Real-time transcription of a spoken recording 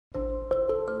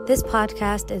This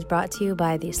podcast is brought to you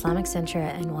by the Islamic Center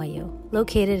at NYU,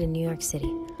 located in New York City.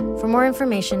 For more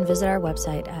information, visit our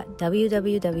website at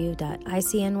www.icnyu.org.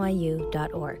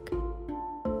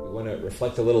 We want to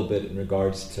reflect a little bit in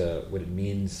regards to what it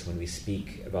means when we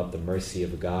speak about the mercy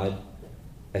of God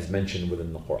as mentioned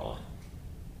within the Quran.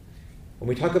 When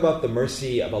we talk about the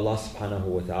mercy of Allah subhanahu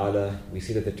wa ta'ala, we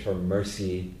see that the term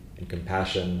mercy and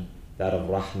compassion, that of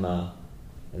Rahmah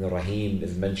and the Rahim,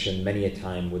 is mentioned many a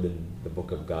time within the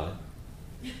Book of God.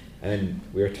 And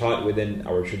we are taught within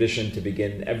our tradition to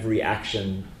begin every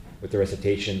action with the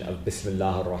recitation of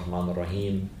Bismillah ar-Rahman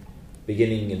ar-Rahim,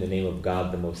 beginning in the name of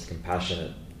God, the most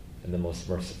compassionate and the most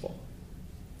merciful.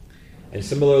 And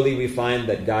similarly, we find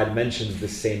that God mentions the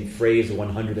same phrase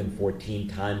 114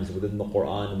 times within the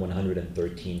Quran,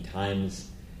 113 times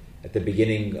at the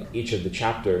beginning of each of the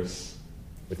chapters,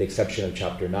 with the exception of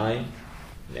chapter 9.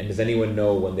 And does anyone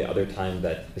know when the other time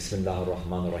that Bismillah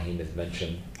ar-Rahman ar-Rahim is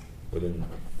mentioned within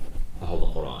the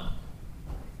whole Quran?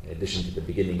 In addition to the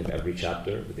beginning of every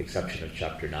chapter, with the exception of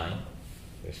chapter 9,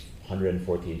 there's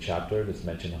 114 chapters, it's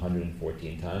mentioned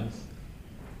 114 times.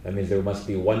 That means there must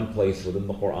be one place within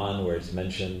the Quran where it's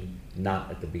mentioned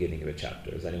not at the beginning of a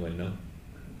chapter. Does anyone know?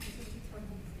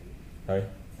 Sorry?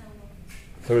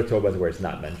 Surah Tawbah is where it's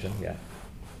not mentioned, yeah.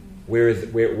 Where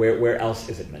else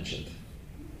is it mentioned?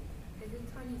 Is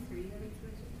it 23 that it's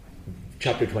mentioned?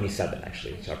 Chapter 27,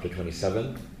 actually. Chapter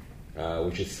 27,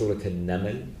 which is Surah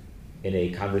An-Naml, in a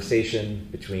conversation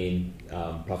between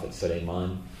Prophet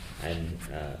Sulaiman and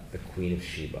the Queen of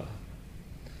Sheba.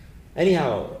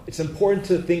 Anyhow, it's important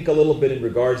to think a little bit in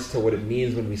regards to what it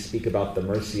means when we speak about the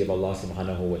mercy of Allah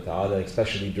subhanahu wa ta'ala,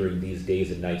 especially during these days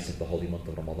and nights of the holy month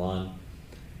of Ramadan.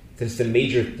 Since the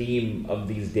major theme of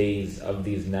these days, of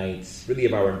these nights, really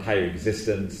of our entire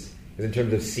existence, is in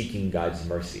terms of seeking God's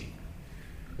mercy.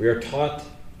 We are taught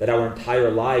that our entire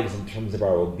lives, in terms of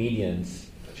our obedience,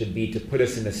 should be to put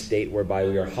us in a state whereby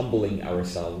we are humbling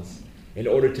ourselves in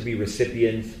order to be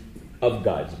recipients of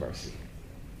God's mercy.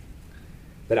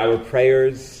 That our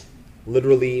prayers,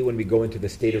 literally when we go into the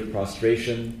state of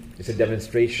prostration, is a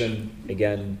demonstration,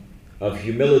 again, of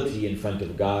humility in front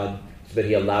of God, so that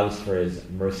He allows for His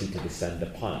mercy to descend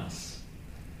upon us.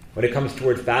 When it comes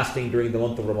toward fasting during the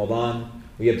month of Ramadan,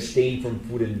 we abstain from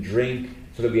food and drink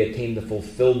so that we attain the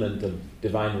fulfillment of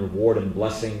divine reward and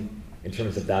blessing in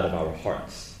terms of that of our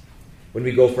hearts. When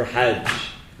we go for Hajj,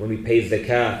 when we pay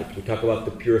zakat, we talk about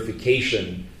the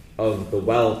purification of the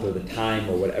wealth or the time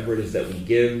or whatever it is that we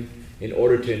give in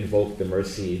order to invoke the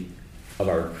mercy of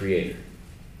our Creator.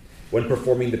 When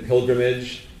performing the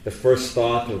pilgrimage, the first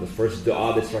thought or the first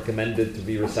dua that's recommended to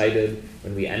be recited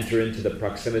when we enter into the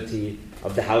proximity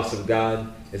of the house of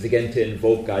God is again to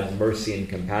invoke God's mercy and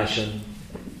compassion,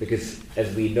 because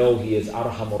as we know, He is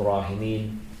Arhamur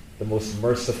Rahimin, the most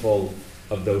merciful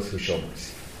of those who show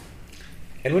mercy.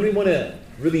 And when we want to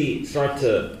really start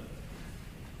to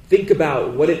think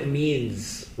about what it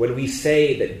means when we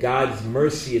say that God's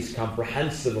mercy is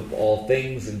comprehensive of all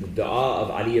things, in the dua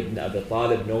of Ali ibn Abi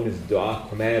Talib, known as Dua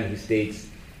Kumail, he states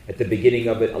at the beginning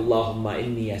of it, Allahumma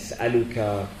inni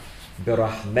as'aluka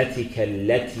birahmatika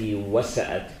allati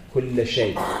wasa'at kulla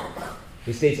shay.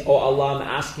 He states, Oh Allah, I'm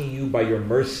asking you by your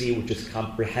mercy which is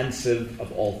comprehensive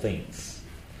of all things.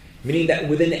 Meaning that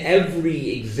within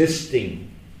every existing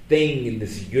thing in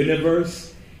this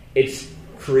universe, it's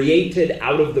created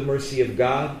out of the mercy of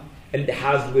God, and it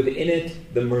has within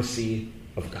it the mercy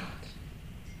of God.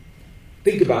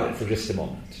 Think about it for just a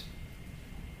moment.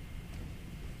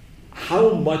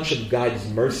 How much of God's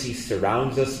mercy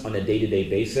surrounds us on a day-to-day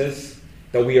basis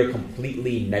that we are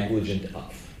completely negligent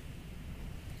of?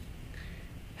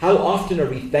 How often are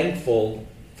we thankful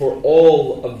for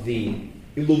all of the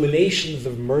illuminations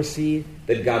of mercy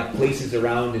that God places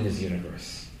around in His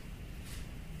universe?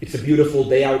 It's a beautiful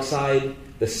day outside.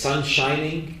 The sun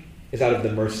shining is out of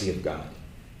the mercy of God.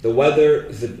 The weather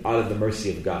is out of the mercy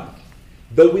of God.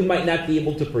 Though we might not be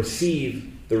able to perceive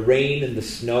the rain and the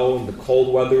snow and the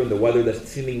cold weather and the weather that's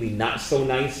seemingly not so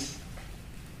nice,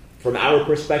 from our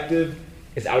perspective,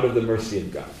 is out of the mercy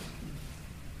of God.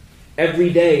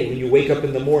 Every day when you wake up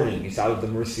in the morning, it's out of the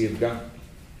mercy of God.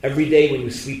 Every day when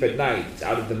you sleep at night, it's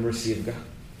out of the mercy of God.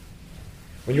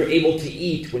 When you're able to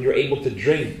eat, when you're able to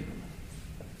drink,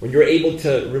 when you're able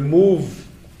to remove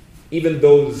even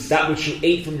that which you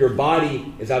ate from your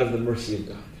body, is out of the mercy of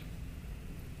God.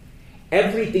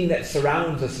 Everything that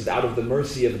surrounds us is out of the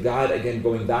mercy of God. Again,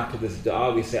 going back to this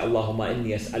dua, we say, Allahumma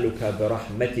inni as'aluka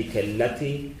birahmatika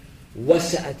allati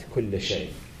wasa'at kulla shay.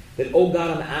 That, oh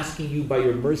God, I'm asking you by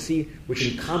your mercy, which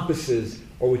encompasses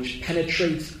or which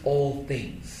penetrates all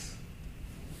things.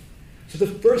 So the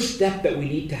first step that we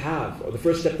need to have, or the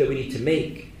first step that we need to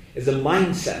make, is a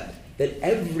mindset that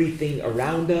everything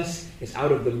around us is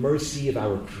out of the mercy of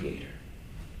our Creator.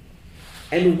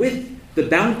 And with the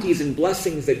bounties and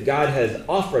blessings that God has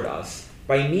offered us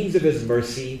by means of His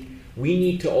mercy, we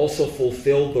need to also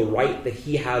fulfill the right that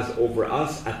He has over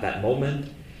us at that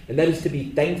moment, and that is to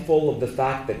be thankful of the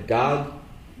fact that God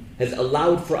has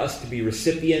allowed for us to be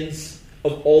recipients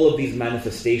of all of these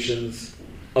manifestations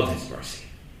of His mercy.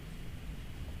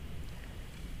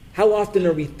 How often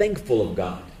are we thankful of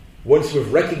God once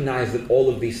we've recognized that all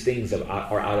of these things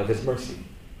are out of His mercy?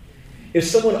 If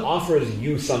someone offers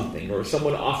you something, or if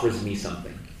someone offers me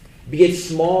something, be it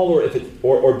small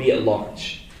or be it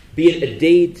large, be it a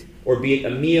date, or be it a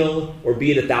meal, or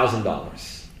be it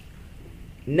 $1,000,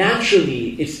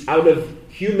 naturally it's out of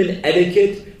human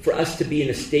etiquette for us to be in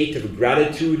a state of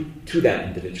gratitude to that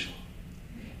individual.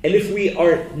 And if we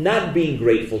are not being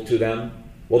grateful to them,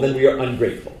 well, then we are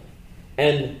ungrateful.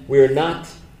 And we are not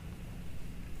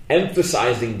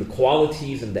emphasizing the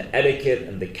qualities and the etiquette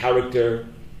and the character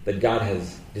that God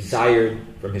has desired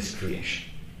from His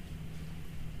creation.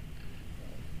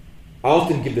 I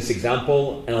often give this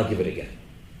example, and I'll give it again.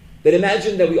 That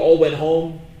imagine that we all went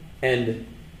home, and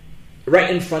right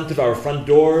in front of our front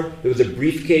door, there was a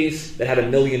briefcase that had $1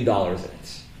 million in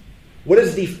it. What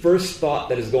is the first thought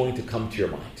that is going to come to your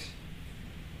mind?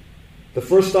 The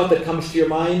first thought that comes to your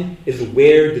mind is,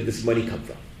 where did this money come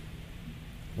from?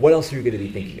 What else are you going to be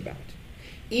thinking about?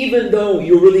 Even though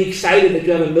you're really excited that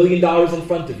you have $1 million in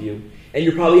front of you, and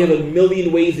you probably have a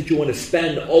million ways that you want to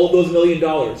spend all of those $1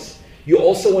 million, you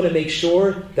also want to make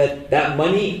sure that that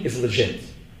money is legit.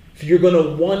 So you're going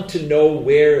to want to know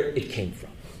where it came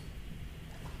from.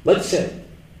 Let's say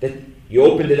that you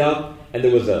opened it up, and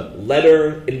there was a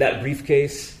letter in that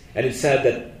briefcase, and it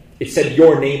said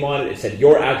your name on it, it said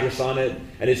your address on it,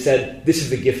 and it said, this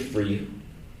is a gift for you,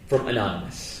 from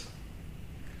Anonymous.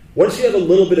 Once you have a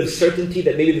little bit of certainty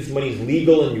that maybe this money is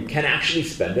legal and you can actually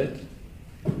spend it,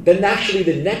 then naturally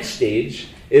the next stage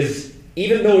is,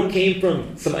 even though it came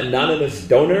from some anonymous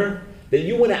donor, then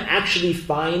you want to actually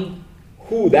find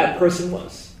who that person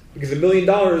was. Because $1 million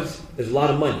is a lot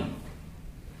of money.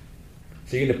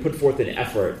 So you're going to put forth an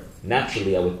effort.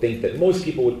 Naturally, I would think that most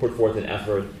people would put forth an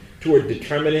effort toward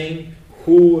determining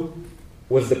who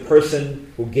was the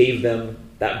person who gave them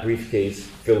that briefcase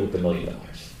filled with $1 million.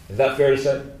 Is that fair to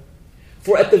say?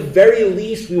 For at the very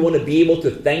least, we want to be able to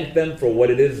thank them for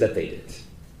what it is that they did.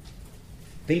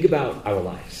 Think about our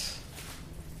lives.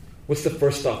 What's the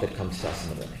first thought that comes to us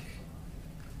in the morning?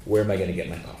 Where am I going to get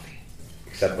my coffee?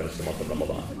 Except when it's the month of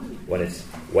Ramadan. When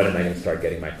am I going to start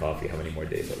getting my coffee? How many more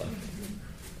days are left?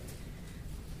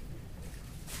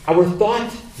 Our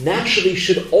thought naturally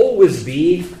should always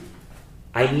be,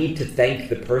 I need to thank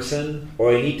the person,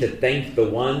 or I need to thank the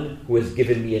one who has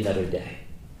given me another day.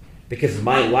 Because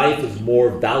my life is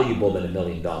more valuable than $1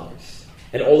 million.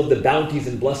 And all of the bounties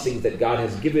and blessings that God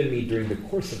has given me during the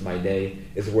course of my day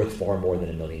is worth far more than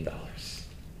 $1 million.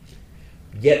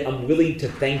 Yet I'm willing to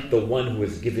thank the one who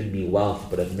has given me wealth,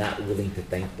 but I'm not willing to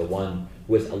thank the one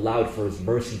who has allowed for His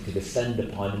mercy to descend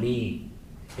upon me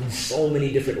in so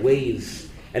many different ways,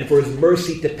 and for His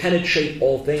mercy to penetrate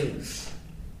all things.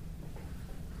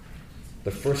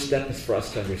 The first step is for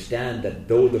us to understand that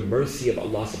though the mercy of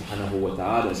Allah subhanahu wa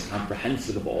ta'ala is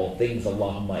comprehensive of all things,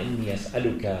 Allahumma inni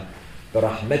as'aluka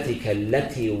birahmatika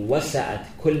allati wasa'at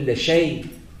kulla shay,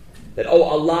 that, oh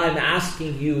Allah, I'm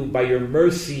asking you by your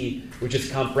mercy, which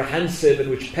is comprehensive and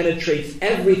which penetrates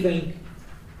everything.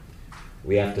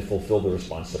 We have to fulfill the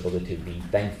responsibility of being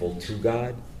thankful to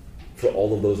God for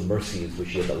all of those mercies which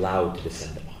He has allowed to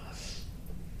descend upon us.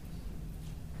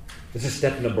 This is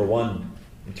step number one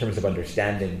in terms of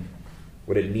understanding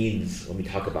what it means when we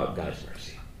talk about God's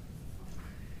mercy.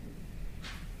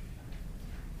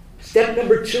 Step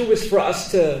number two is for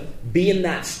us to be in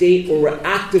that state where we're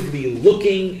actively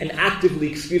looking and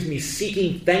actively,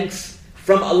 seeking thanks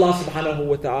from Allah subhanahu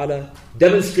wa ta'ala,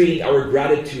 demonstrating our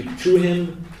gratitude to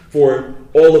Him for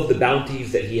all of the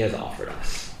bounties that He has offered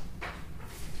us.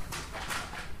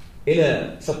 In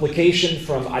a supplication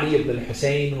from Ali ibn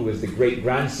al-Hussein, who is the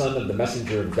great-grandson of the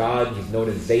Messenger of God, he's known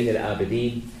as Zayn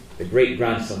al-Abidin, the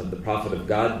great-grandson of the Prophet of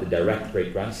God, the direct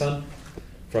great-grandson,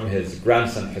 from his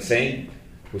grandson Hussein,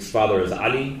 whose father is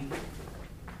Ali,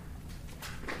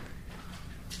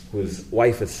 whose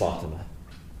wife is Fatima.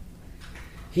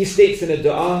 He states in a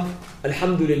dua,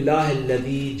 Alhamdulillah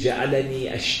alladhi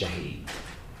ja'alani ashtahi.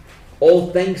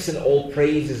 All thanks and all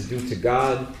praise is due to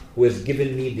God, who has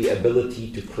given me the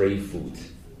ability to crave food.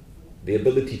 The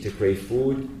ability to crave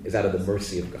food is out of the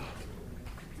mercy of God.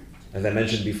 As I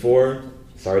mentioned before,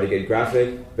 sorry to get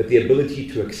graphic, but the ability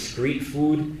to excrete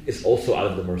food is also out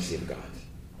of the mercy of God.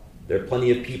 there are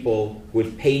plenty of people who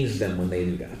it pains them when they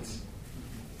do that.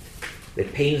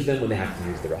 It pains them when they have to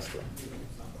use the restroom.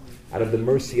 Out of the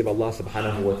mercy of Allah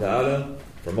subhanahu wa ta'ala,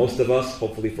 for most of us,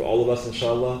 hopefully for all of us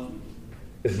inshallah,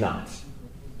 is not.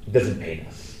 It doesn't pain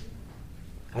us.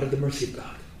 Out of the mercy of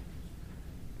God.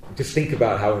 Just think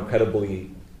about how incredibly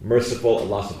merciful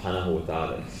Allah subhanahu wa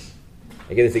ta'ala is.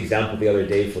 I gave this example the other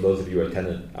day for those of you who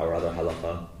attended our other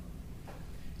halaqah.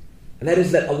 And that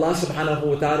is that Allah subhanahu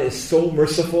wa ta'ala is so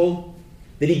merciful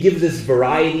that He gives us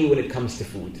variety when it comes to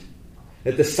food.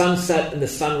 That the sunset and the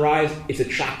sunrise is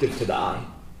attractive to the eye.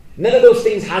 None of those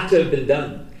things had to have been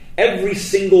done. Every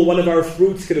single one of our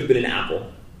fruits could have been an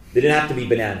apple. They didn't have to be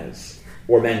bananas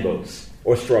or mangoes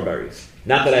or strawberries.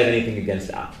 Not that I have anything against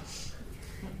apples.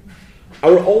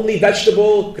 Our only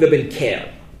vegetable could have been kale.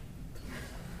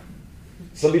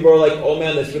 Some people are like, oh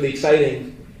man, that's really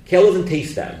exciting. Kale doesn't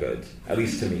taste that good, at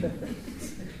least to me.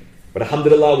 But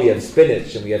alhamdulillah, we have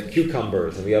spinach, and we have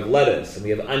cucumbers, and we have lettuce, and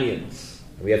we have onions,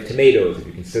 and we have tomatoes, if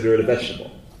you consider it a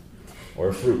vegetable or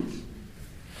a fruit.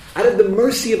 Out of the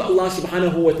mercy of Allah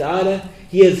subhanahu wa ta'ala,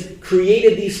 He has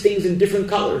created these things in different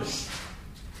colors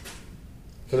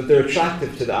so that they're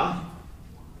attractive to the eye.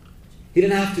 He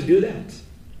didn't have to do that.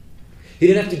 He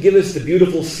didn't have to give us the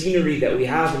beautiful scenery that we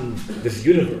have in this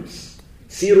universe.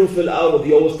 Siru fil ard,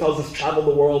 He always tells us, travel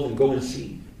the world and go and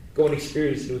see. Go and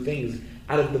experience new things.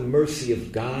 Out of the mercy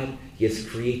of God, He has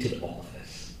created all of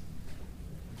this.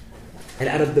 And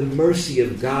out of the mercy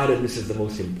of God, and this is the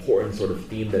most important sort of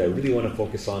theme that I really want to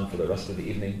focus on for the rest of the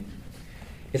evening,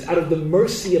 is out of the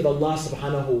mercy of Allah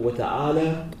subhanahu wa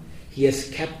ta'ala, He has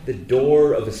kept the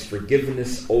door of His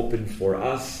forgiveness open for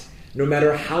us, no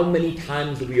matter how many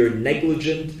times we are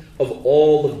negligent of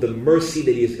all of the mercy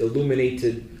that He has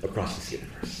illuminated across this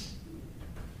universe.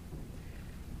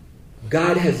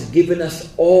 God has given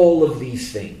us all of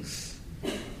these things.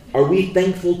 Are we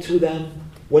thankful to them?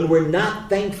 When we're not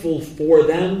thankful for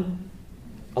them,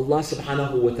 Allah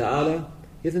subhanahu wa ta'ala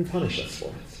doesn't punish us for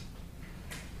it.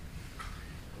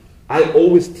 I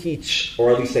always teach,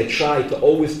 or at least I try to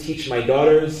always teach my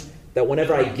daughters that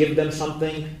whenever I give them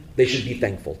something, they should be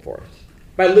thankful for it.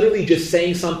 By literally just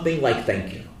saying something like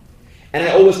thank you. And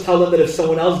I always tell them that if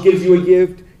someone else gives you a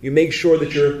gift, you make sure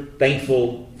that you're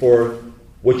thankful for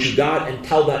what you got and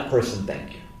tell that person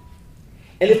thank you.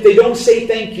 And if they don't say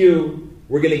thank you,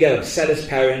 we're going to get upset as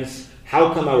parents.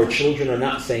 How come our children are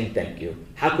not saying thank you?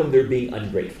 How come they're being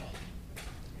ungrateful?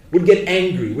 We'd get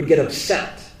angry, we'd get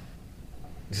upset.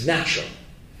 It's natural.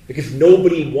 Because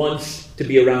nobody wants to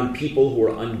be around people who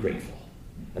are ungrateful.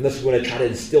 And thus we're going to try to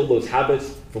instill those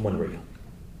habits from when we're young.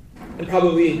 And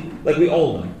probably, like we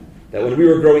all know, that when we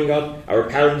were growing up, our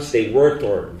parents, they worked,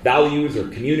 or values, or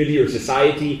community, or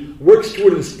society, works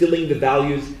toward instilling the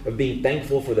values of being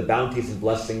thankful for the bounties and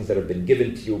blessings that have been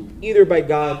given to you, either by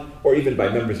God, or even by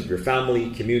members of your family,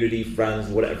 community, friends,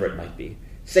 whatever it might be.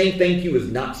 Saying thank you is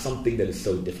not something that is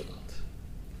so difficult.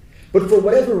 But for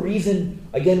whatever reason,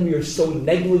 again, we are so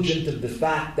negligent of the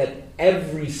fact that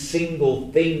every single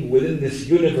thing within this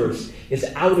universe is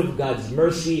out of God's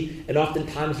mercy, and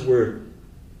oftentimes we're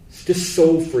just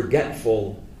so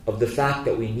forgetful of the fact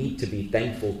that we need to be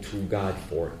thankful to God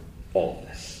for all of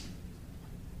this.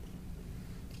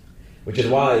 Which is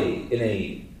why, in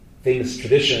a famous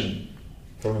tradition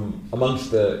from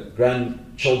amongst the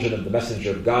grandchildren of the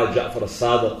Messenger of God, Ja'far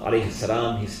as-Sadiq alayhi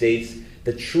salam, he states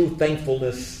that true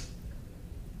thankfulness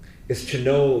is to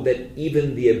know that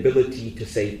even the ability to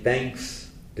say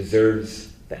thanks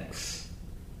deserves thanks.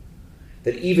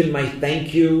 That even my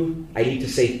thank you, I need to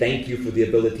say thank you for the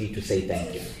ability to say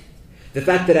thank you. The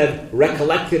fact that I've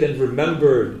recollected and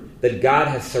remembered that God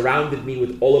has surrounded me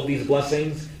with all of these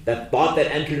blessings, that thought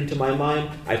that entered into my mind,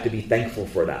 I have to be thankful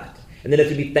for that. And then I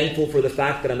have to be thankful for the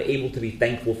fact that I'm able to be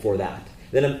thankful for that.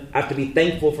 Then I have to be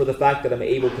thankful for the fact that I'm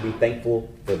able to be thankful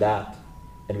for that.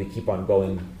 And we keep on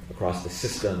going across the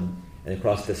system and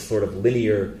across this sort of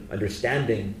linear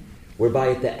understanding,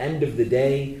 whereby at the end of the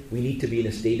day, we need to be in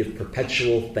a state of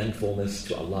perpetual thankfulness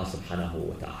to Allah subhanahu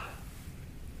wa ta'ala.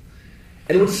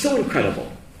 And what's so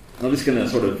incredible, and I'm just going to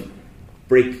sort of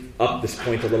break up this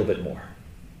point a little bit more,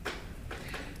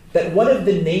 that one of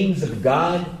the names of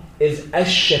God is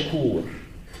Ash-Shakur.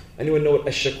 Anyone know what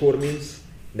Ash-Shakur means?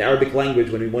 In the Arabic language,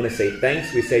 when we want to say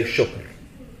thanks, we say shukr.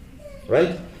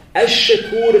 Right?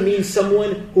 Ash-Shakur means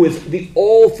someone who is the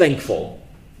all-thankful.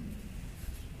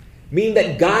 Meaning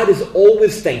that God is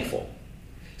always thankful.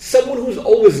 Someone who's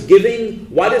always giving,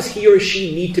 why does he or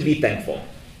she need to be thankful?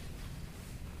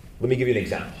 Let me give you an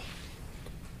example.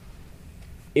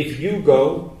 If you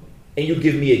go and you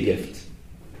give me a gift,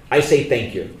 I say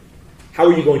thank you. How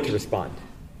are you going to respond?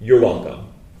 You're welcome.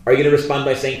 Are you going to respond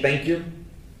by saying thank you?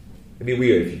 It'd be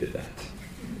weird if you did that.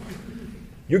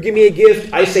 You give me a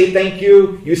gift, I say thank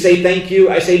you, you say thank you,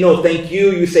 I say no thank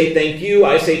you, you say thank you,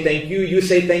 I say thank you, you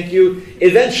say thank you.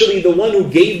 Eventually the one who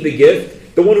gave the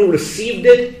gift, the one who received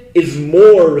it, is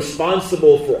more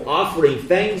responsible for offering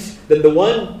thanks than the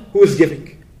one who is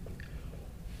giving.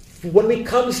 When it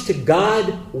comes to God,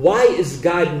 why is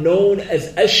God known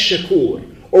as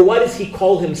Ash-Shakur? Or why does He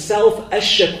call Himself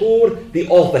Ash-Shakur, the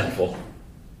all-thankful?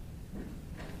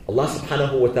 Allah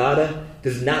subhanahu wa ta'ala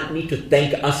does not need to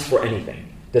thank us for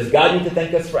anything. Does God need to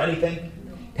thank us for anything?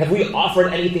 Have we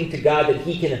offered anything to God that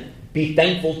He can be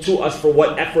thankful to us for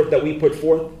what effort that we put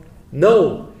forth?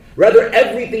 No. Rather,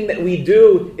 everything that we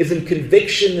do is in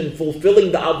conviction and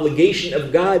fulfilling the obligation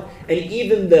of God, and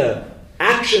even the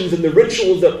actions and the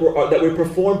rituals that we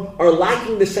perform are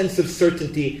lacking the sense of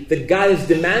certainty that God has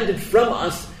demanded from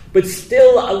us. But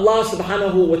still, Allah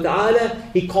subhanahu wa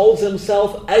ta'ala, He calls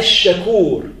Himself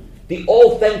Ash-Shakur, the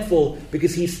all-thankful,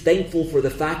 because He's thankful for the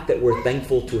fact that we're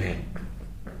thankful to Him.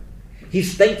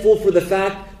 He's thankful for the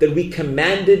fact that He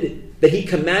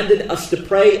commanded us to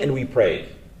pray and we prayed.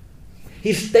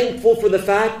 He's thankful for the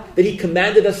fact that He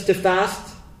commanded us to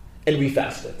fast and we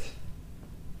fasted.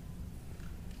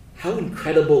 How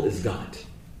incredible is God?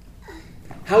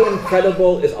 How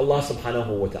incredible is Allah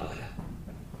subhanahu wa ta'ala?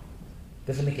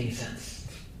 Doesn't make any sense.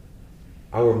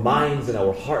 Our minds and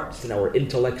our hearts and our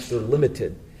intellects are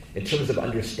limited in terms of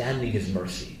understanding His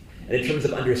mercy and in terms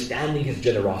of understanding His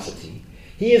generosity.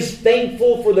 He is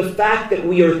thankful for the fact that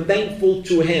we are thankful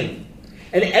to Him.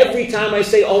 And every time I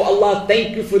say, oh Allah,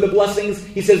 thank you for the blessings,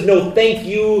 He says, no, thank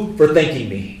you for thanking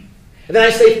me. And then I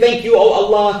say, thank you, oh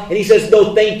Allah, and He says,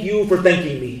 no, thank you for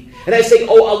thanking me. And I say,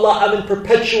 oh Allah, I'm in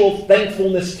perpetual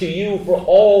thankfulness to you for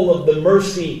all of the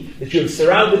mercy that you have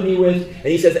surrounded me with. And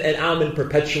He says, and I'm in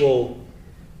perpetual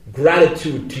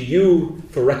gratitude to you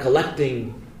for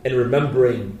recollecting and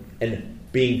remembering and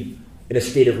being in a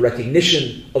state of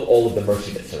recognition of all of the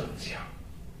mercy that surrounds you.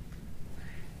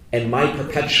 And my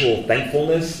perpetual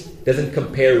thankfulness doesn't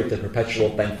compare with the perpetual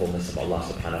thankfulness of Allah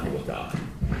subhanahu wa ta'ala.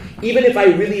 Even if I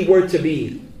really were to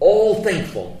be all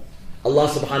thankful, Allah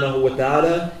subhanahu wa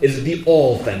ta'ala is the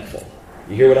all thankful.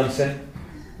 You hear what I'm saying?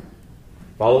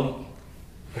 Follow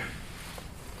me?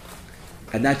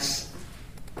 And that's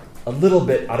a little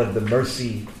bit out of the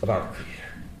mercy of our Creator.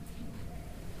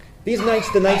 These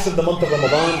nights, the nights of the month of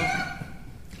Ramadan,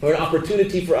 are an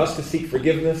opportunity for us to seek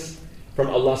forgiveness from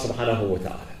Allah subhanahu wa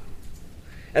ta'ala.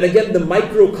 And again, the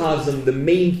microcosm, the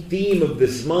main theme of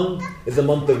this month is a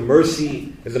month of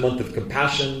mercy, is a month of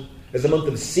compassion, is a month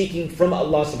of seeking from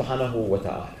Allah subhanahu wa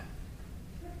ta'ala.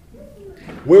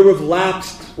 Where we've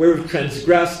lapsed, where we've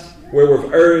transgressed, where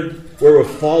we've erred, where we've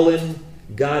fallen,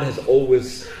 God has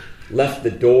always left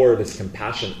the door of His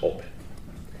compassion open.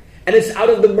 And it's out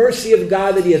of the mercy of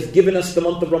God that He has given us the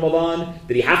month of Ramadan.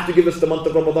 Did He have to give us the month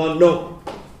of Ramadan? No.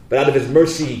 But out of His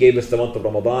mercy, He gave us the month of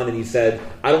Ramadan, and He said,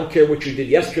 I don't care what you did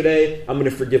yesterday, I'm going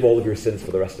to forgive all of your sins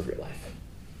for the rest of your life.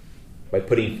 By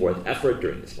putting forth effort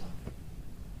during this month.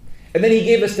 And then He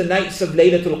gave us the nights of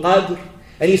Laylatul Qadr,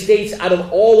 and He states, out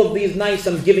of all of these nights,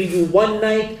 I'm giving you one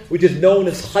night, which is known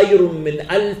as Khayrun min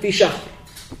alfi shahr.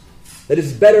 That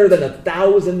is better than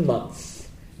 1,000 months.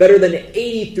 Better than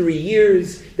 83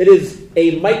 years. That is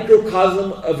a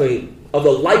microcosm of a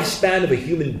lifespan of a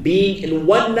human being. In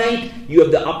one night, you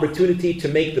have the opportunity to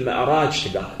make the Mi'raj to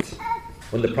God.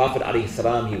 When the Prophet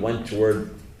ﷺ, he went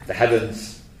toward the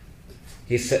heavens,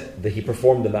 he said that he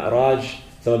performed the Mi'raj.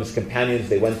 Some of his companions,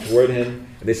 they went toward him,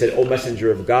 and they said, O Messenger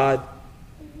of God,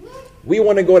 we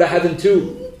want to go to heaven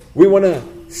too. We want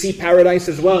to see paradise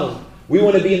as well. We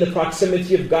want to be in the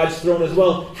proximity of God's throne as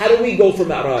well. How do we go for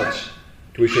Mi'raj?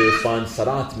 To which he responds,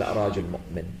 Salat Mi'raj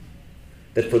al-Mu'min.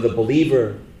 That for the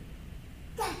believer,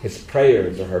 his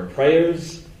prayers or her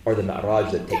prayers are the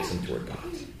Mi'raj that takes him toward God.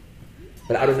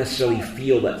 But I don't necessarily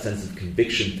feel that sense of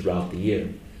conviction throughout the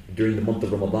year. During the month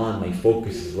of Ramadan, my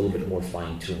focus is a little bit more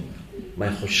fine-tuned. My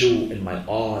khushu and my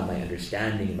awe and my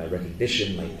understanding, my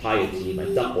recognition, my piety, my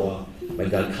taqwa, my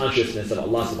God consciousness of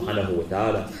Allah subhanahu wa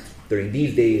ta'ala during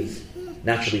these days,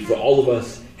 naturally for all of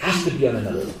us, has to be on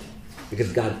another level.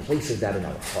 Because God places that in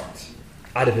our hearts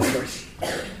out of His mercy.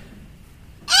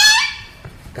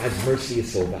 God's mercy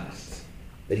is so vast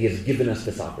that He has given us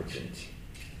this opportunity.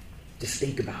 Just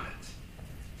think about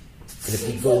it. And if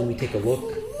we go and we take a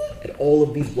look at all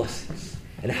of these blessings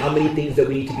and how many things that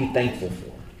we need to be thankful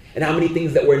for and how many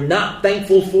things that we're not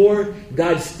thankful for,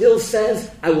 God still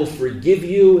says, I will forgive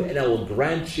you and I will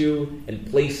grant you and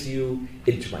place you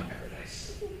into my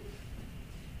paradise.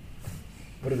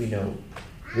 What do we know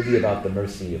really about the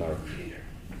mercy of our Creator?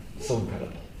 So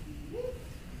incredible.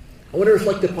 I want to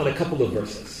reflect upon a couple of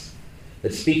verses.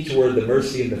 that speak toward the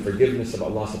mercy and the forgiveness of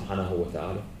Allah subhanahu wa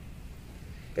ta'ala.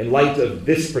 In light of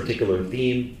this particular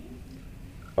theme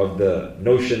of the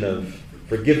notion of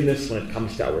forgiveness when it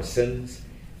comes to our sins,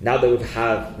 now that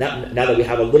we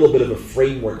have a little bit of a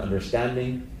framework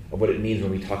understanding of what it means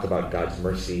when we talk about God's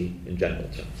mercy in general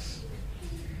terms.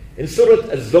 In Surah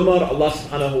Az-Zumar, Allah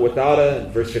subhanahu wa ta'ala,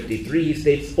 in verse 53, He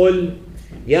states, قُلْ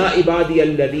يَا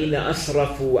عِبَادِيَ الَّذِينَ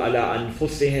أَسْرَفُوا عَلَىٰ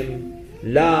أَنفُسِهِمْ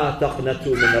لَا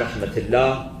تَقْنَطُوا مِنْ رَحْمَةِ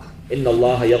اللَّهِ إِنَّ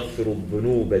اللَّهَ يَغْفِرُ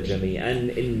الذُّنُوبَ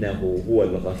جَمِيعًا إِنَّهُ هُوَ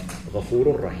الْغَفُورُ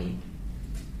الرَّحِيمُ.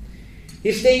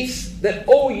 He states that,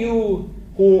 O you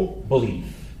who believe,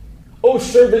 O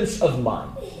servants of mine.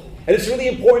 And it's really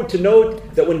important to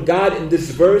note that when God in this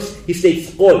verse, He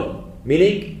states قُلْ,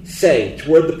 meaning say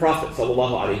toward the Prophet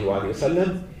sallallahu alaihi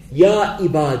wasallam, Ya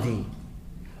ibadi,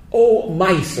 O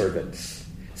my servants.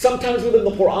 Sometimes within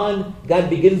the Quran, God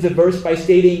begins the verse by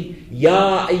stating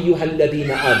Ya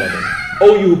ayyuhalladhina amanu,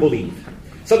 O you who believe.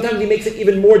 Sometimes He makes it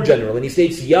even more general and He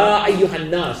states Ya ayyuhan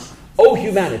nas, O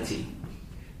humanity.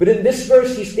 But in this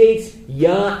verse He states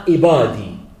Ya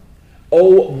ibadi,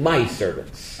 O my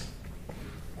servants.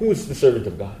 Who is the servant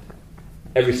of God?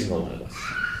 Every single one of us.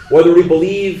 Whether we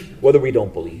believe, whether we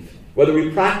don't believe. Whether we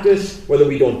practice, whether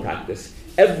we don't practice.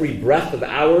 Every breath of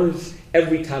ours,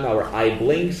 every time our eye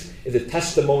blinks, is a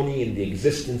testimony in the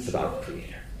existence of our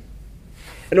Creator.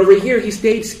 And over here He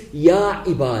states, Ya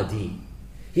ibadi.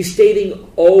 He's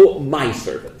stating, O my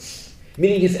servants.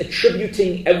 Meaning He's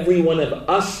attributing every one of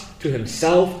us to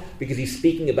Himself because He's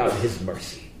speaking about His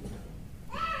mercy.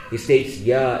 He states,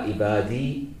 Ya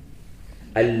ibadi,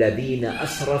 alladhina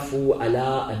asrafu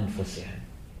ala anfusihim.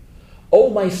 O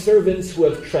my servants who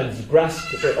have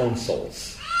transgressed their own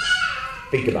souls.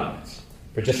 Think about it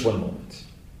for just one moment.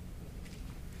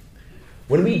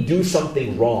 When we do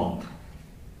something wrong,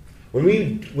 when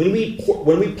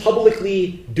we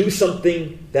publicly do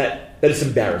something that is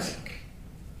embarrassing,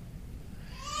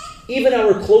 even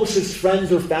our closest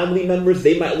friends or family members,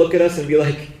 they might look at us and be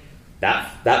like,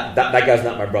 that guy's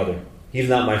not my brother. He's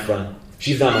not my friend.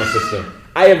 She's not my sister.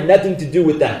 I have nothing to do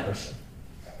with that person.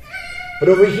 But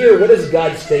over here, what does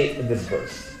God state in this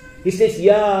verse? He states,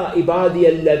 Ya ibadi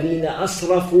alladhina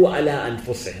asrafu ala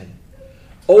anfusihim.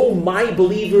 O my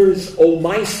believers, O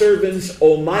my servants,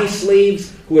 O my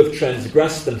slaves who have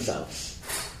transgressed themselves.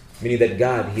 Meaning that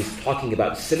God, He's talking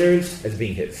about sinners as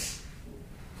being His.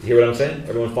 You hear what I'm saying?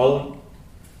 Everyone following?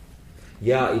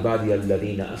 Ya ibadi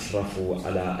alladhina asrafu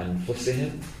ala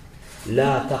anfusihim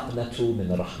la taqnatu min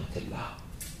rahmatillah.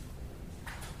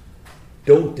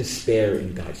 Don't despair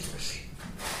in God's mercy.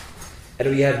 And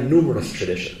we have numerous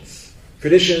traditions.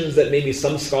 Traditions that maybe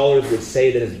some scholars would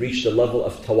say that has reached the level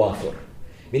of tawatur.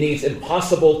 Meaning it's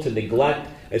impossible to neglect,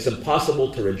 it's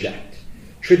impossible to reject.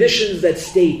 Traditions that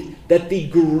state that the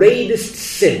greatest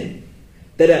sin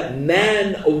that a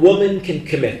man, a woman can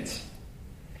commit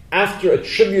after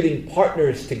attributing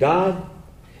partners to God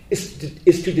is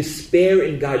to despair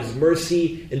in God's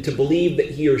mercy and to believe that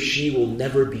he or she will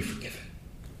never be forgiven.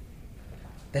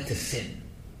 That's a sin.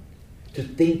 To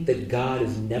think that God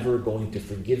is never going to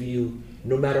forgive you,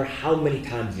 no matter how many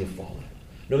times you've fallen,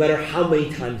 no matter how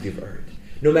many times you've erred,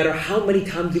 no matter how many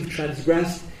times you've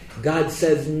transgressed, God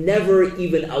says never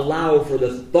even allow for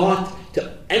the thought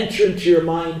to enter into your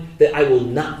mind that I will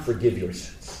not forgive your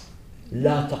sins.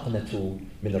 La taqnatu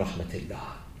min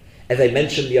rahmatillah. As I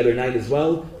mentioned the other night as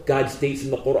well, God states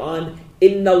in the Quran,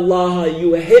 Inna Allah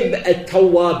yuhib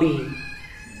at-tawwabin.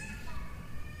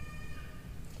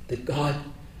 That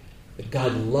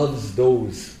God loves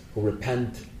those who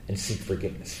repent and seek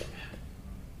forgiveness from Him.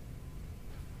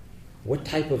 What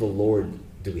type of a Lord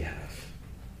do we have?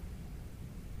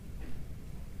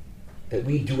 That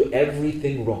we do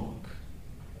everything wrong.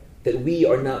 That we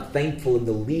are not thankful in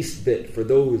the least bit for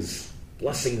those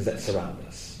blessings that surround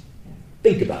us.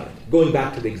 Think about it. Going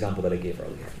back to the example that I gave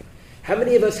earlier. How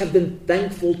many of us have been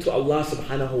thankful to Allah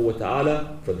subhanahu wa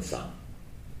ta'ala for the sun?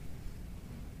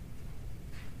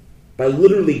 By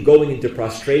literally going into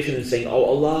prostration and saying, Oh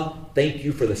Allah, thank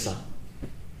you for the sun.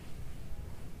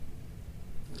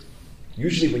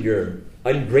 Usually when you're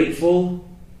ungrateful,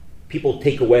 people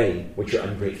take away what you're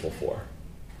ungrateful for.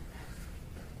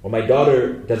 When my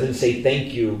daughter doesn't say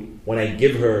thank you when I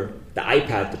give her the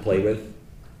iPad to play with,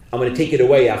 I'm going to take it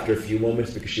away after a few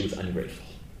moments because she was ungrateful.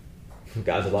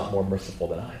 God's a lot more merciful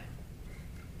than I.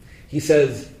 He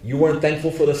says, you weren't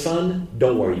thankful for the sun?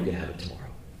 Don't worry, you can have it tomorrow.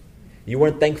 You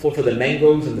weren't thankful for the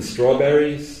mangoes and the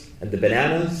strawberries and the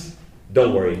bananas?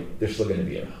 Don't worry, they're still going to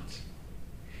be around.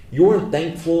 You weren't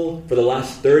thankful for the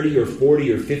last 30 or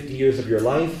 40 or 50 years of your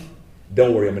life?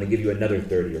 Don't worry, I'm going to give you another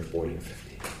 30 or 40 or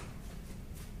 50.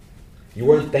 You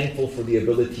weren't thankful for the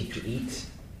ability to eat.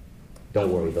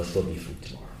 Don't worry, there'll still be food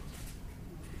tomorrow.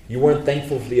 You weren't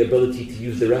thankful for the ability to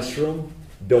use the restroom.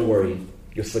 Don't worry,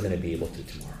 you're still going to be able to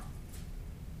tomorrow.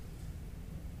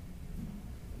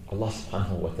 Allah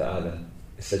subhanahu wa ta'ala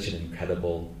is such an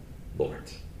incredible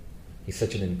Lord. He's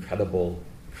such an incredible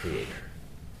Creator.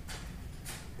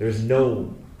 There's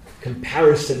no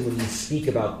comparison when we speak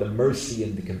about the mercy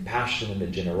and the compassion and the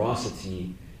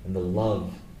generosity and the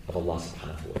love of Allah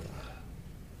subhanahu wa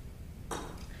ta'ala.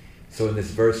 So in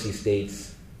this verse he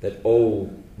states that,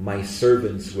 "O my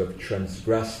servants who have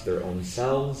transgressed their own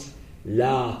selves,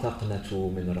 la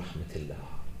taqnatu min rahmatillah."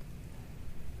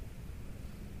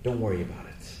 Don't worry about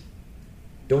it.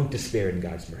 Don't despair in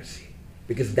God's mercy.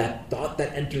 Because that thought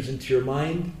that enters into your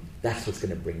mind, that's what's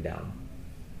going to bring down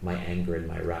my anger and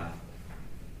my wrath.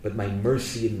 But my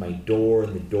mercy and my door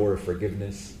and the door of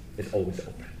forgiveness is always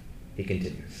open. He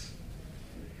continues.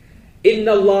 إِنَّ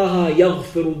اللَّهَ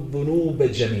يَغْفِرُ الذُّنُوبَ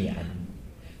جَمِيعًا.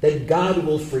 That God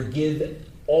will forgive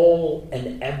all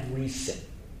and every sin.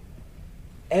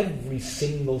 Every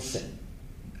single sin.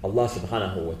 Allah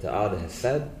subhanahu wa ta'ala has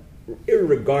said,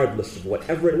 irregardless of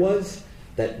whatever it was,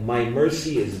 that my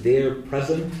mercy is there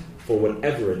present for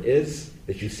whatever it is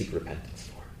that you seek repentance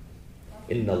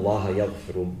for. إِنَّ اللَّهَ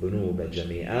يَغْفِرُ الذُّنُوبَ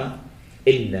جَمِيعًا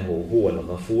إِنَّهُ هُوَ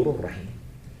الْغَفُورُ الرَّحِيمُ.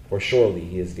 For surely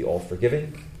He is the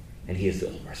all-forgiving and He is the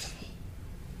all-merciful.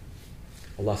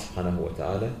 Allah subhanahu wa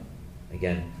ta'ala,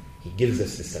 again, He gives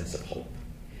us this sense of hope.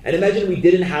 And imagine we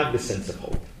didn't have this sense of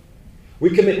hope. We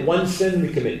commit one sin, we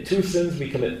commit two sins, we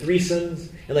commit three sins,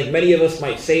 and like many of us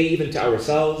might say even to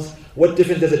ourselves, what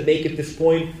difference does it make at this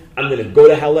point? I'm going to go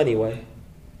to hell anyway.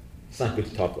 It's not good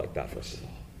to talk like that, first of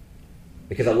all.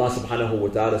 Because Allah subhanahu wa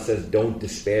ta'ala says, don't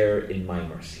despair in my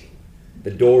mercy.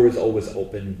 The door is always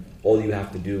open. All you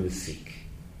have to do is seek.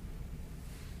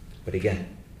 But again,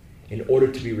 in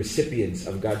order to be recipients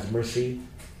of God's mercy,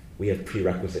 we have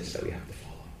prerequisites that we have to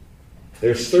follow.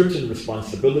 There are certain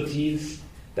responsibilities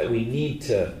that we need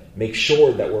to make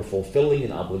sure that we're fulfilling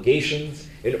and obligations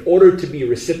in order to be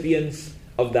recipients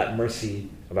of that mercy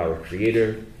of our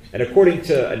Creator. And according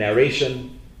to a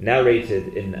narration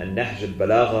narrated in An-Nahj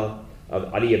al-Balagha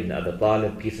of Ali ibn Abi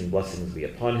Talib, peace and blessings be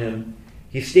upon him,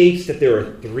 he states that there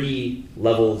are 3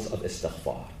 levels of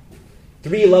istighfar.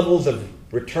 3 levels of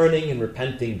returning and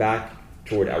repenting back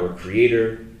toward our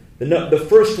Creator. The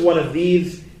first one of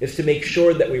these is to make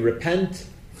sure that we repent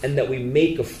and that we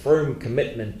make a firm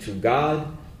commitment to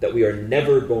God that we are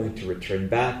never going to return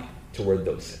back toward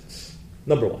those sins.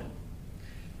 Number 1,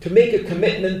 to make a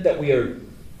commitment that we are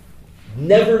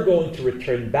never going to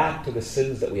return back to the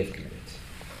sins that we have committed.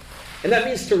 And that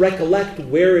means to recollect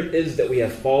where it is that we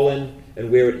have fallen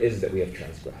and where it is that we have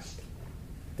transgressed.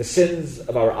 The sins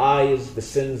of our eyes, the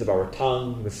sins of our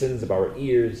tongue, the sins of our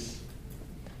ears,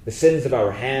 the sins of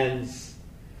our hands,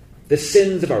 the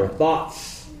sins of our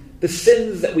thoughts, the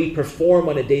sins that we perform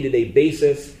on a day-to-day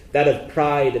basis, that of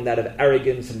pride and that of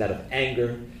arrogance and that of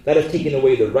anger, that of taking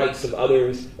away the rights of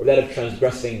others, or that of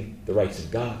transgressing the rights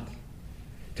of God.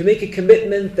 To make a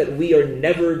commitment that we are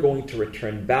never going to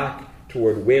return back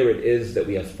toward where it is that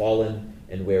we have fallen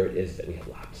and where it is that we have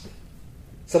lapsed.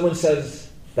 Someone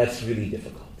says, that's really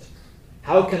difficult.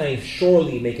 How can I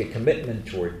surely make a commitment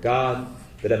toward God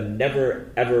that I'm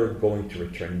never ever going to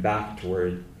return back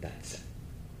toward that sin?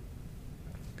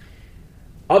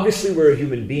 Obviously, we're a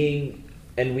human being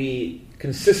and we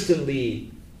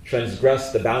consistently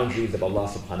transgress the boundaries of Allah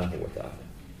subhanahu wa ta'ala.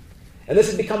 And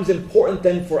this becomes important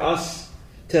then for us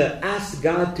to ask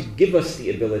God to give us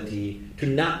the ability to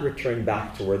not return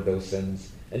back toward those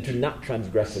sins and to not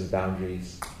transgress His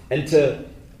boundaries and to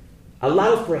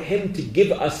allow for Him to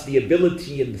give us the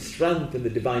ability and the strength and the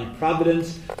divine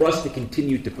providence for us to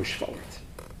continue to push forward.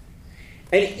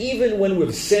 And even when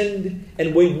we've sinned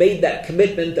and we've made that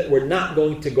commitment that we're not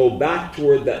going to go back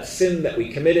toward that sin that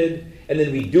we committed, and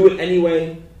then we do it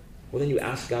anyway, well then you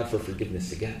ask God for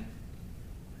forgiveness again.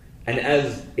 And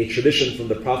as a tradition from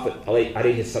the Prophet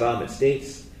alayhi salam, it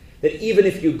states that even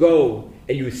if you go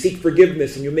and you seek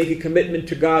forgiveness and you make a commitment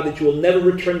to God that you will never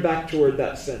return back toward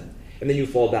that sin, and then you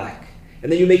fall back, and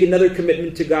then you make another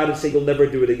commitment to God and say you'll never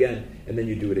do it again, and then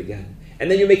you do it again, and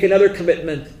then you make another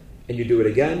commitment and you do it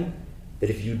again, that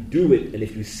if you do it and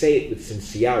if you say it with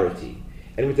sincerity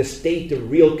and with a state of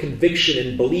real conviction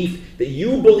and belief that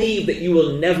you believe that you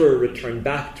will never return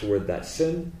back toward that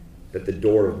sin, that the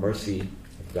door of mercy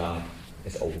of God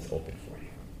is always open for you.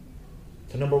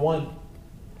 So number 1,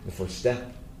 the first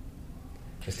step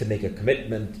is to make a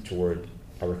commitment toward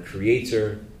our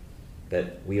Creator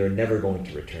that we are never going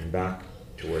to return back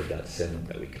toward that sin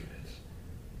that we commit.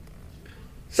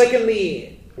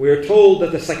 Secondly, we are told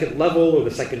that the second level or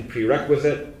the second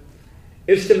prerequisite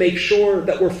is to make sure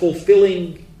that we're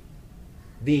fulfilling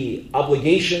the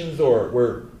obligations or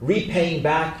we're repaying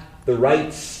back the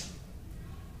rights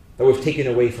that we've taken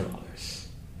away from others.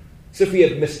 So if we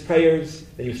have missed prayers,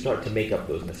 then you start to make up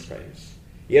those missed prayers.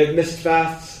 You have missed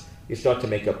fasts, you start to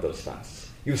make up those fasts.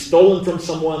 You've stolen from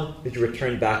someone, then you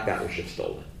return back that which you've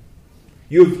stolen.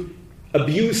 You've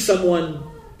abused someone,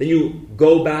 then you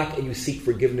go back and you seek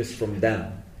forgiveness from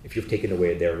them if you've taken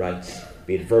away their rights,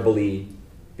 be it verbally,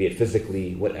 be it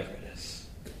physically, whatever it is.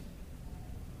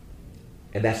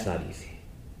 And that's not easy.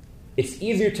 It's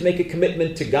easier to make a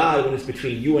commitment to God when it's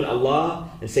between you and Allah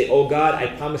and say, oh God, I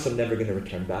promise I'm never going to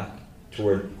return back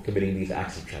toward committing these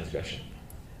acts of transgression.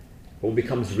 What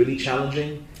becomes really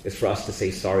challenging is for us to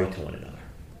say sorry to one another,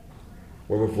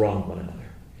 where we've wronged one another.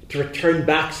 To return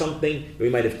back something that we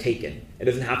might have taken. It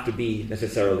doesn't have to be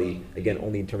necessarily, again,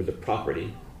 only in terms of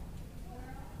property.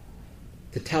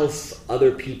 To tell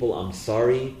other people I'm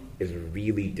sorry is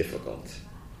really difficult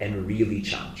and really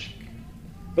challenging.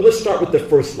 But let's start with the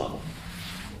first level.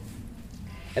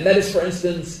 And that is, for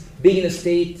instance, being in a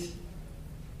state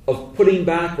of putting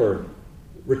back or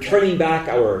returning back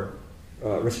our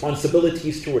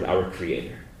responsibilities toward our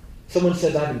Creator. Someone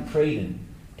says, I haven't prayed in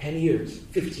 10 years,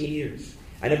 15 years.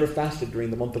 I never fasted during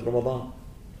the month of Ramadan.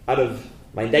 Out of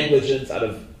my negligence, out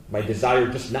of my desire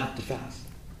just not to fast.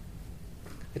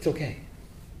 It's okay.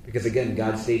 Because again,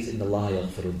 God states, إِنَّ اللَّهَ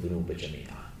يَغْفِرُ الذُّنُوبَ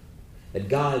جَمِيعًا. That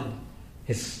God,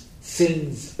 His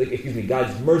sins,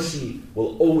 God's mercy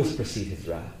will always precede His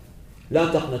wrath.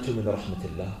 لَا تَقْنَطُوا مِنْ رَحْمَةِ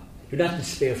اللَّهِ. Do not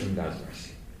despair from God's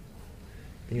mercy.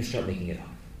 Then you start making it up.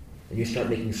 And you start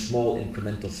making small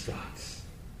incremental strides.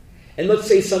 And let's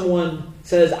say someone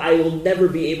says, I will never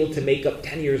be able to make up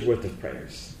 10 years worth of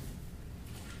prayers.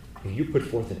 If you put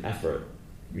forth an effort,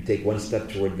 you take one step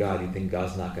toward God, you think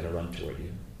God's not going to run toward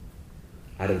you.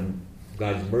 Out of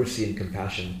God's mercy and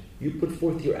compassion, you put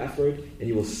forth your effort and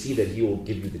you will see that He will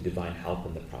give you the divine help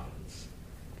and the providence.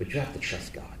 But you have to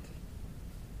trust God.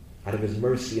 Out of His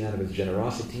mercy and out of His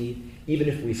generosity, even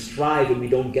if we strive and we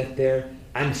don't get there,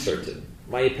 I'm certain.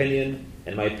 My opinion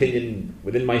and my opinion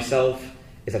within myself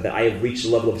is that I have reached a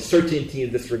level of certainty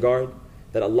in this regard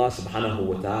that Allah subhanahu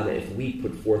wa ta'ala, if we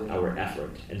put forth our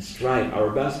effort and strive our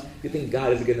best, you think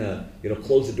God is going to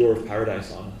close the door of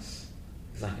paradise on us?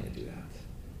 He's not going to do that.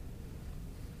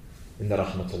 Inna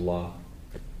rahmatullah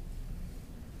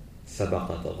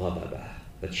sabaqat ghadabah.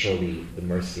 That surely the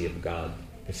mercy of God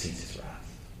precedes His wrath.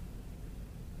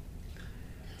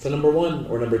 So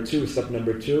step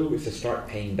number two is to start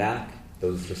paying back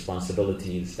those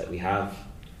responsibilities that we have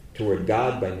toward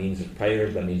God by means of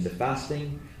prayers, by means of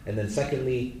fasting. And then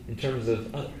secondly, in terms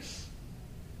of others.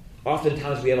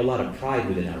 Oftentimes we have a lot of pride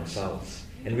within ourselves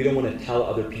and we don't want to tell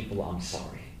other people I'm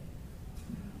sorry.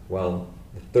 Well,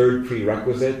 the third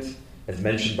prerequisite, as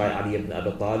mentioned by Ali ibn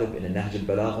Abi Talib in Nahj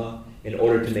al-Balagha, in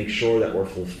order to make sure that we're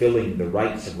fulfilling the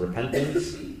rights of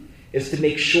repentance, is to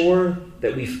make sure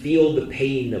that we feel the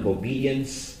pain of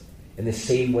obedience in the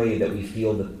same way that we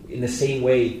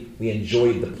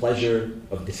enjoyed the pleasure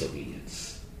of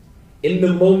disobedience. In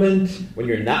the moment when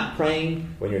you're not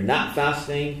praying, when you're not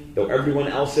fasting, though everyone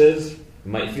else is, it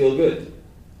might feel good.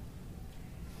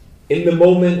 In the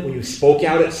moment when you spoke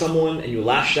out at someone and you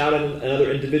lashed out at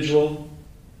another individual,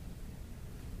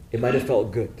 it might have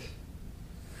felt good.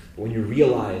 But when you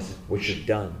realize what you've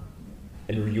done,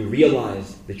 and you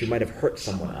realize that you might have hurt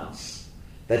someone else,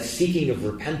 that seeking of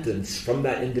repentance from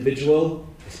that individual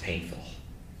is painful.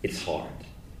 It's hard.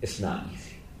 It's not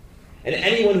easy. And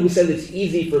anyone who says it's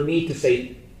easy for me to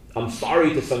say I'm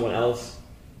sorry to someone else,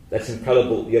 that's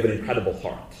incredible. You have an incredible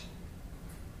heart.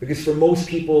 Because for most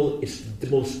people, it's the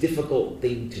most difficult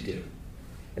thing to do.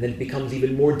 And then it becomes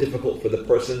even more difficult for the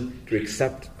person to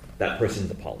accept that person's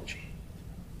apology.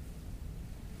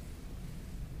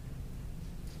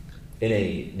 In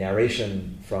a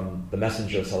narration from the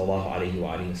Messenger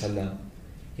ﷺ,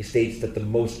 he states that the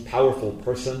most powerful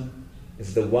person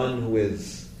is the one who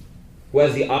has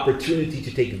the opportunity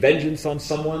to take vengeance on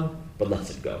someone, but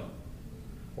lets it go.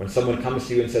 When someone comes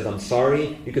to you and says, I'm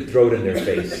sorry, you could throw it in their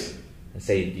face and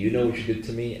say, do you know what you did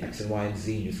to me? X and Y and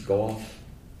Z, and just go off.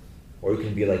 Or you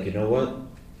can be like, you know what?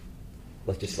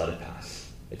 Let's just let it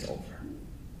pass. It's over.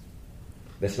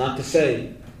 That's not to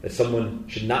say that someone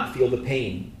should not feel the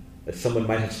pain that someone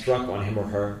might have struck on him or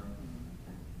her,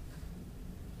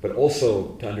 but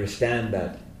also to understand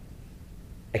that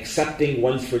accepting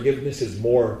one's forgiveness is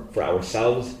more for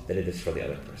ourselves than it is for the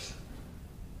other person.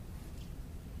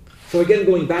 So again,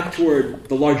 going back toward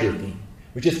the larger theme,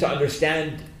 which is to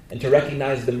understand and to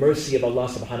recognize the mercy of Allah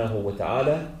subhanahu wa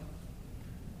ta'ala,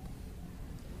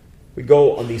 We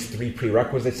go on these three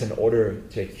prerequisites in order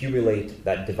to accumulate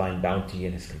that divine bounty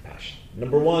and His compassion.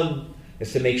 Number one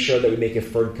is to make sure that we make a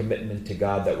firm commitment to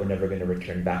God that we're never going to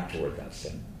return back toward that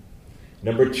sin.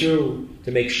 Number two,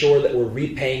 to make sure that we're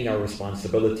repaying our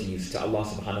responsibilities to Allah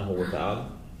subhanahu wa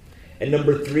ta'ala. And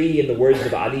number three, in the words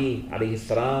of Ali alayhi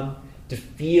salam, to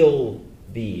feel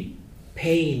the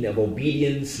pain of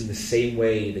obedience in the same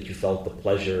way that you felt the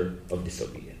pleasure of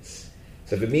disobedience.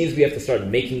 So if it means we have to start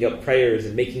making up prayers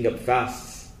and making up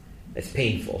fasts, it's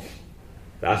painful.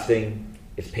 Fasting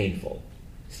is painful.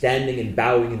 Standing and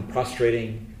bowing and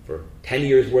prostrating for 10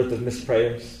 years worth of missed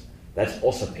prayers, that's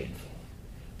also painful.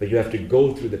 But you have to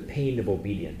go through the pain of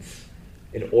obedience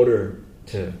in order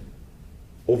to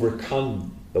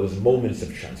overcome those moments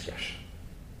of transgression.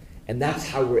 And that's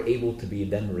how we're able to be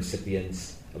then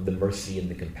recipients of the mercy and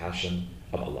the compassion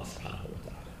of Allah subhanahu wa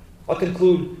ta'ala. I'll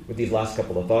conclude with these last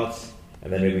couple of thoughts,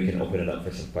 and then maybe we can open it up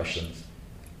for some questions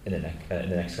in the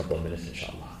next couple of minutes,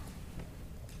 inshallah.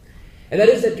 And that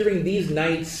is that during these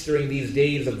nights, during these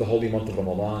days of the holy month of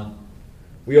Ramadan,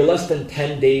 we are less than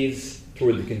 10 days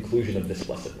toward the conclusion of this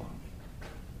blessed month.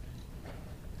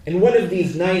 And one of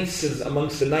these nights is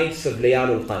amongst the nights of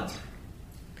Layal al-Qadr.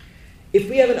 If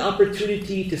we have an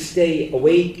opportunity to stay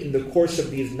awake in the course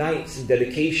of these nights in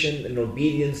dedication and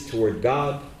obedience toward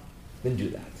God, then do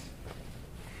that.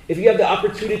 If you have the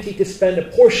opportunity to spend a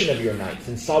portion of your nights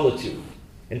in solitude,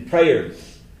 in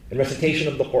prayers, in recitation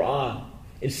of the Quran,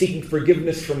 in seeking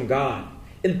forgiveness from God,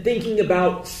 in thinking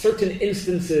about certain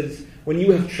instances when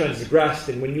you have transgressed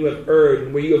and when you have erred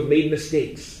and where you have made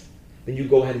mistakes, then you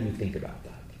go ahead and you think about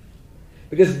that.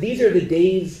 Because these are the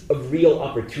days of real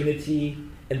opportunity,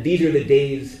 and these are the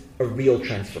days of real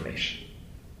transformation.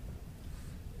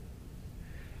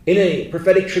 In a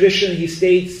prophetic tradition, he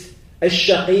states,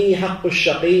 الشقي حق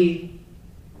الشقي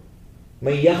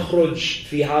من يخرج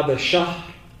في هذا الشهر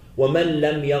ومن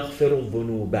لم يغفر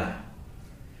الذنوب.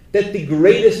 That the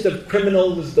greatest of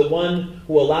criminals is the one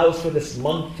who allows for this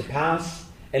month to pass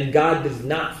and God does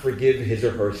not forgive his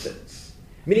or her sins.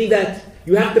 Meaning that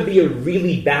you have to be a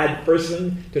really bad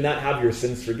person to not have your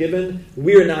sins forgiven.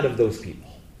 We're not of those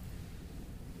people.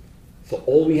 So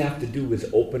all we have to do is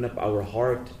open up our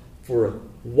heart for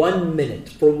 1 minute,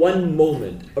 for 1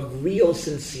 moment of real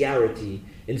sincerity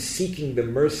in seeking the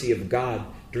mercy of God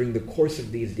during the course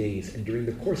of these days and during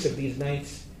the course of these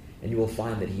nights, and you will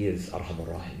find that He is Arhamur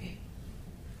Rahimin.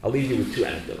 I'll leave you with 2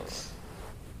 anecdotes.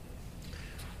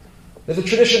 There's a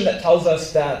tradition that tells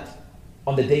us that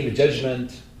on the Day of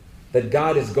Judgment, that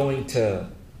God is going to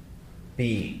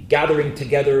be gathering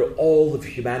together all of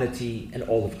humanity and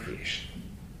all of creation.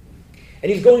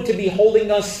 And He's going to be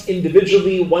holding us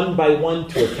individually, one by one,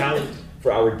 to account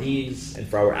for our deeds and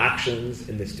for our actions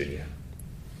in this dunya.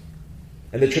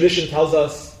 And the tradition tells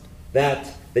us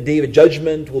that the Day of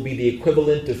Judgment will be the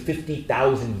equivalent of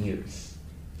 50,000 years.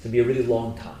 It's going to be a really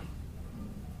long time.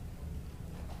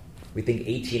 We think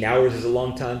 18 hours is a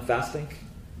long time fasting.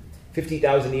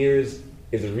 50,000 years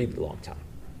is a really long time.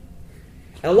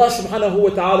 And Allah subhanahu wa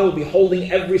ta'ala will be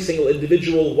holding every single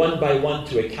individual one by one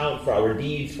to account for our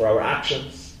deeds, for our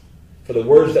actions, for the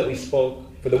words that we spoke,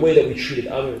 for the way that we treated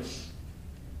others.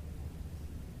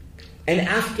 And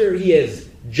after He has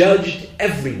judged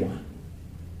everyone,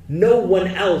 no one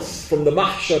else from the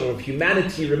mahshar of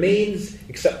humanity remains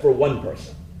except for one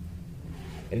person.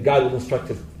 And God will instruct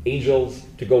His angels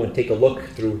to go and take a look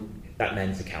through that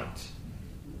man's account.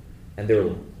 And their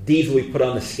deeds will be put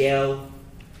on the scale,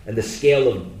 and the scale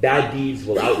of bad deeds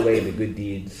will outweigh the good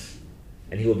deeds,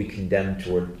 and he will be condemned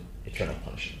toward eternal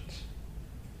punishment.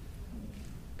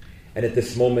 And at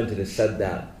this moment it is said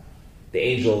that the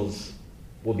angels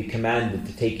will be commanded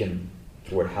to take him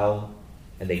toward hell,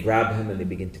 and they grab him and they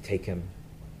begin to take him.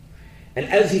 And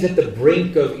as he's at the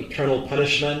brink of eternal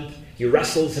punishment, he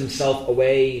wrestles himself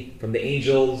away from the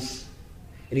angels,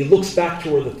 and he looks back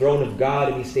toward the throne of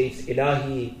God and he states,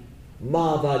 Ilahi,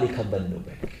 ma dhalika dhannu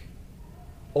bik.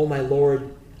 Oh my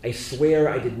Lord, I swear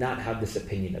I did not have this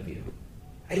opinion of you.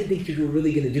 I didn't think you were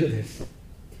really going to do this.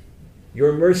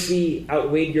 Your mercy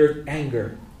outweighed your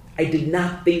anger. I did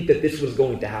not think that this was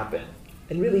going to happen.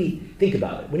 And really think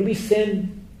about it. When we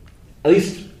sin, at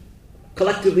least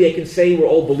collectively I can say we're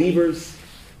all believers.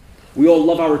 We all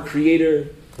love our Creator.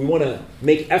 We want to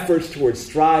make efforts towards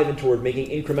strive and toward making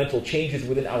incremental changes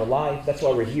within our lives. That's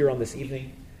why we're here on this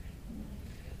evening.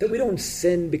 That we don't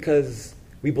sin because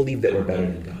we believe that we're better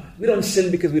than God. We don't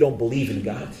sin because we don't believe in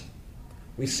God.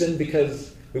 We sin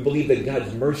because we believe that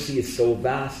God's mercy is so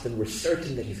vast and we're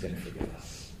certain that He's going to forgive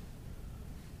us.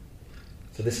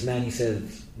 So this man, he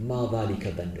says, Ma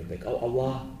dhalika dhannu bik. Oh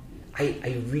Allah,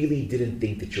 I really didn't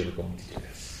think that you were going to do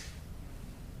this.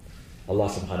 Allah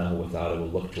subhanahu wa ta'ala will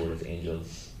look toward His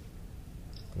angels,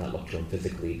 not look to Him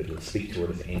physically, but He will speak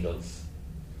toward His angels.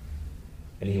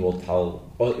 And He will He'll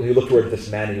look toward this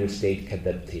man and He will state,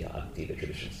 كَذَّبْتِ يَا عَبْدِي, the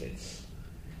tradition states,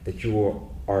 that you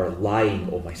are lying,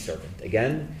 O my servant.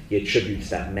 Again, He attributes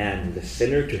that man, the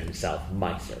sinner, to himself,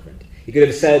 my servant. He could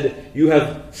have said, you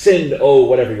have sinned, oh,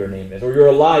 whatever your name is, or you're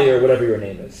a liar, whatever your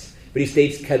name is. But He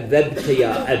states, كَذَّبْتَ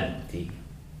يَا عَبْدِي,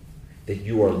 that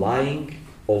you are lying,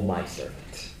 O my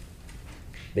servant.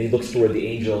 Then He looks toward the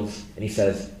angels and He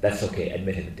says, that's okay,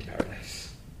 admit him into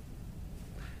paradise.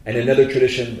 And another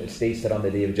tradition, it states that on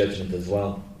the Day of Judgment as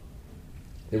well,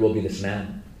 there will be this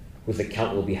man whose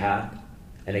account will be had.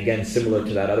 And again, similar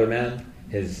to that other man,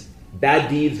 his bad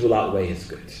deeds will outweigh his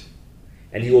good.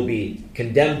 And he will be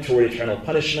condemned toward eternal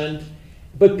punishment.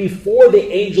 But before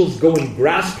the angels go and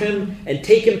grasp him and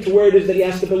take him to where it is that he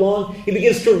has to belong, he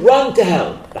begins to run to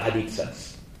hell, the hadith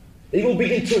says. He will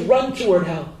begin to run toward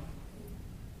hell.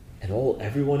 And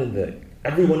everyone in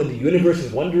the universe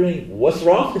is wondering, what's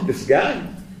wrong with this guy?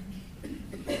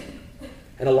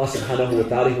 And Allah subhanahu wa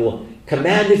ta'ala will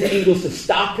command His angels to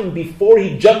stop him before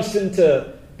he jumps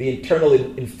into the eternal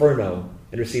inferno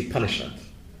and receive punishment.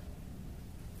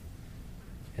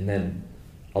 And then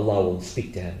Allah will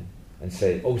speak to him and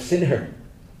say, "O sinner,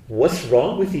 what's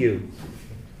wrong with you?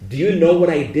 Do you know what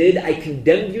I did? I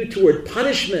condemned you toward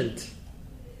punishment."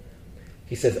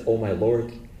 He says, "Oh my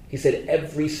Lord," he said,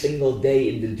 "every single day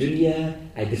in the dunya,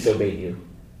 I disobeyed you.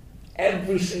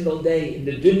 Every single day in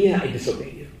the dunya, I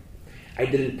disobeyed you. I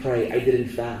didn't pray, I didn't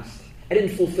fast. I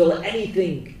didn't fulfill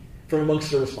anything from amongst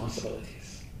the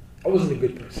responsibilities. I wasn't a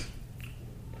good person.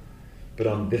 But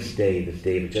on this day of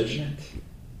judgment,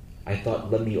 I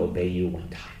thought, let me obey you one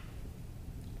time.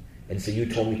 And so you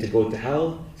told me to go to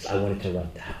hell, so I wanted to run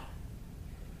to hell."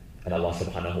 And Allah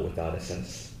subhanahu wa ta'ala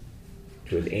says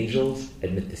to His angels,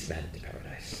 "Admit this man into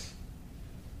paradise."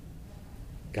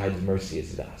 God's mercy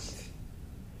is vast.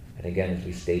 And again, as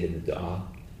we state in the dua,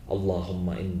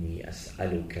 Allahumma inni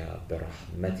as'aluka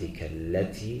birahmatika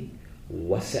allati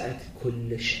wasa'at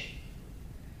kull shay.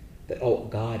 That, oh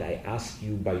God, I ask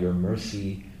you by your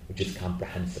mercy, which is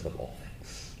comprehensive of all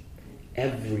things.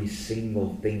 Every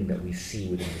single thing that we see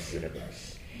within this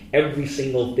universe, every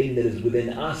single thing that is within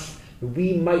us,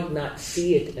 we might not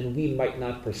see it, and we might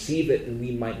not perceive it, and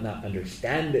we might not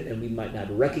understand it, and we might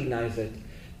not recognize it,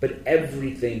 but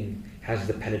everything has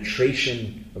the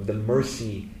penetration of the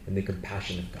mercy and the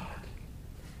compassion of God.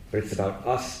 But it's about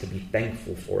us to be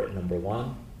thankful for it, number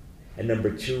one, and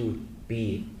number two,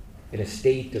 be in a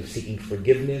state of seeking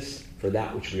forgiveness for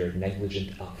that which we are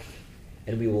negligent of.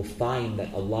 And we will find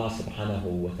that Allah subhanahu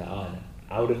wa ta'ala,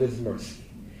 out of His mercy,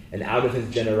 and out of His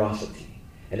generosity,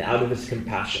 and out of His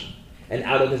compassion, and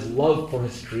out of His love for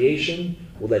His creation,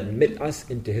 will admit us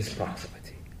into His proximity.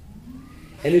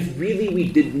 And if really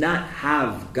we did not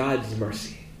have God's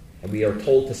mercy, and we are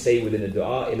told to say within the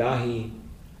dua, Ilahi,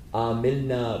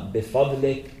 amilna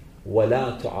bifadlik, wa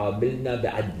la tu'amilna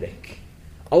bi'adlik.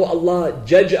 Oh Allah,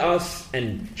 judge us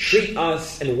and treat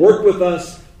us and work with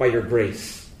us by your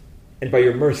grace and by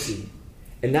your mercy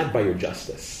and not by your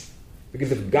justice.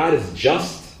 Because if God is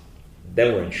just,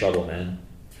 then we're in trouble, man.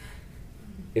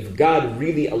 If God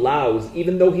really allows,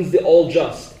 even though He's the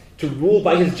all-just, to rule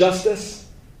by His justice,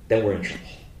 then we're in trouble.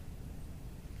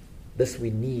 Thus we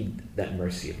need that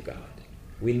mercy of God.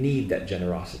 We need that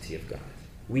generosity of God.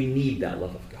 We need that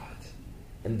love of God.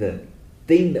 And the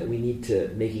thing that we need to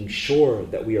making sure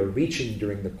that we are reaching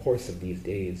during the course of these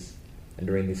days and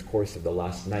during this course of the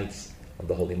last nights of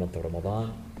the holy month of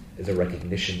Ramadan is a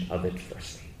recognition of it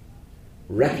firstly.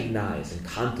 Recognize and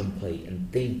contemplate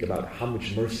and think about how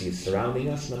much mercy is surrounding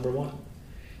us, number one.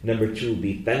 Number two,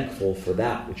 be thankful for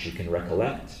that which you can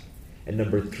recollect. And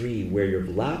number three, where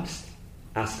you've lapsed,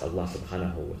 ask Allah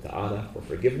subhanahu wa ta'ala for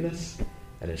forgiveness.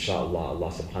 And inshallah,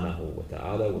 Allah subhanahu wa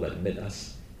ta'ala will admit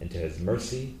us into His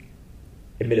mercy,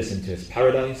 admit us into His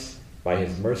paradise by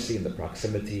His mercy in the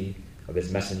proximity of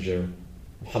His messenger,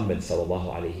 Muhammad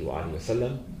sallallahu alayhi wa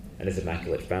sallam, and His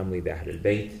immaculate family, the Ahlul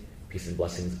Bayt. Peace and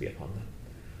blessings be upon them.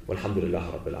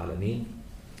 Walhamdulillah Rabbil Alameen.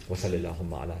 Wa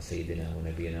sallallahu ala Sayyidina wa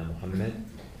Nabiyyina Muhammad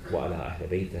wa ala Ahl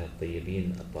Baytih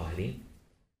at-Tayyibin at-Tahirin.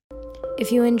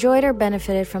 If you enjoyed or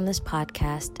benefited from this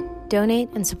podcast, donate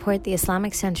and support the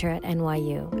Islamic Center at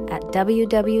NYU at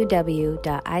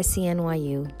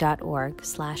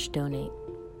www.icnyu.org/donate.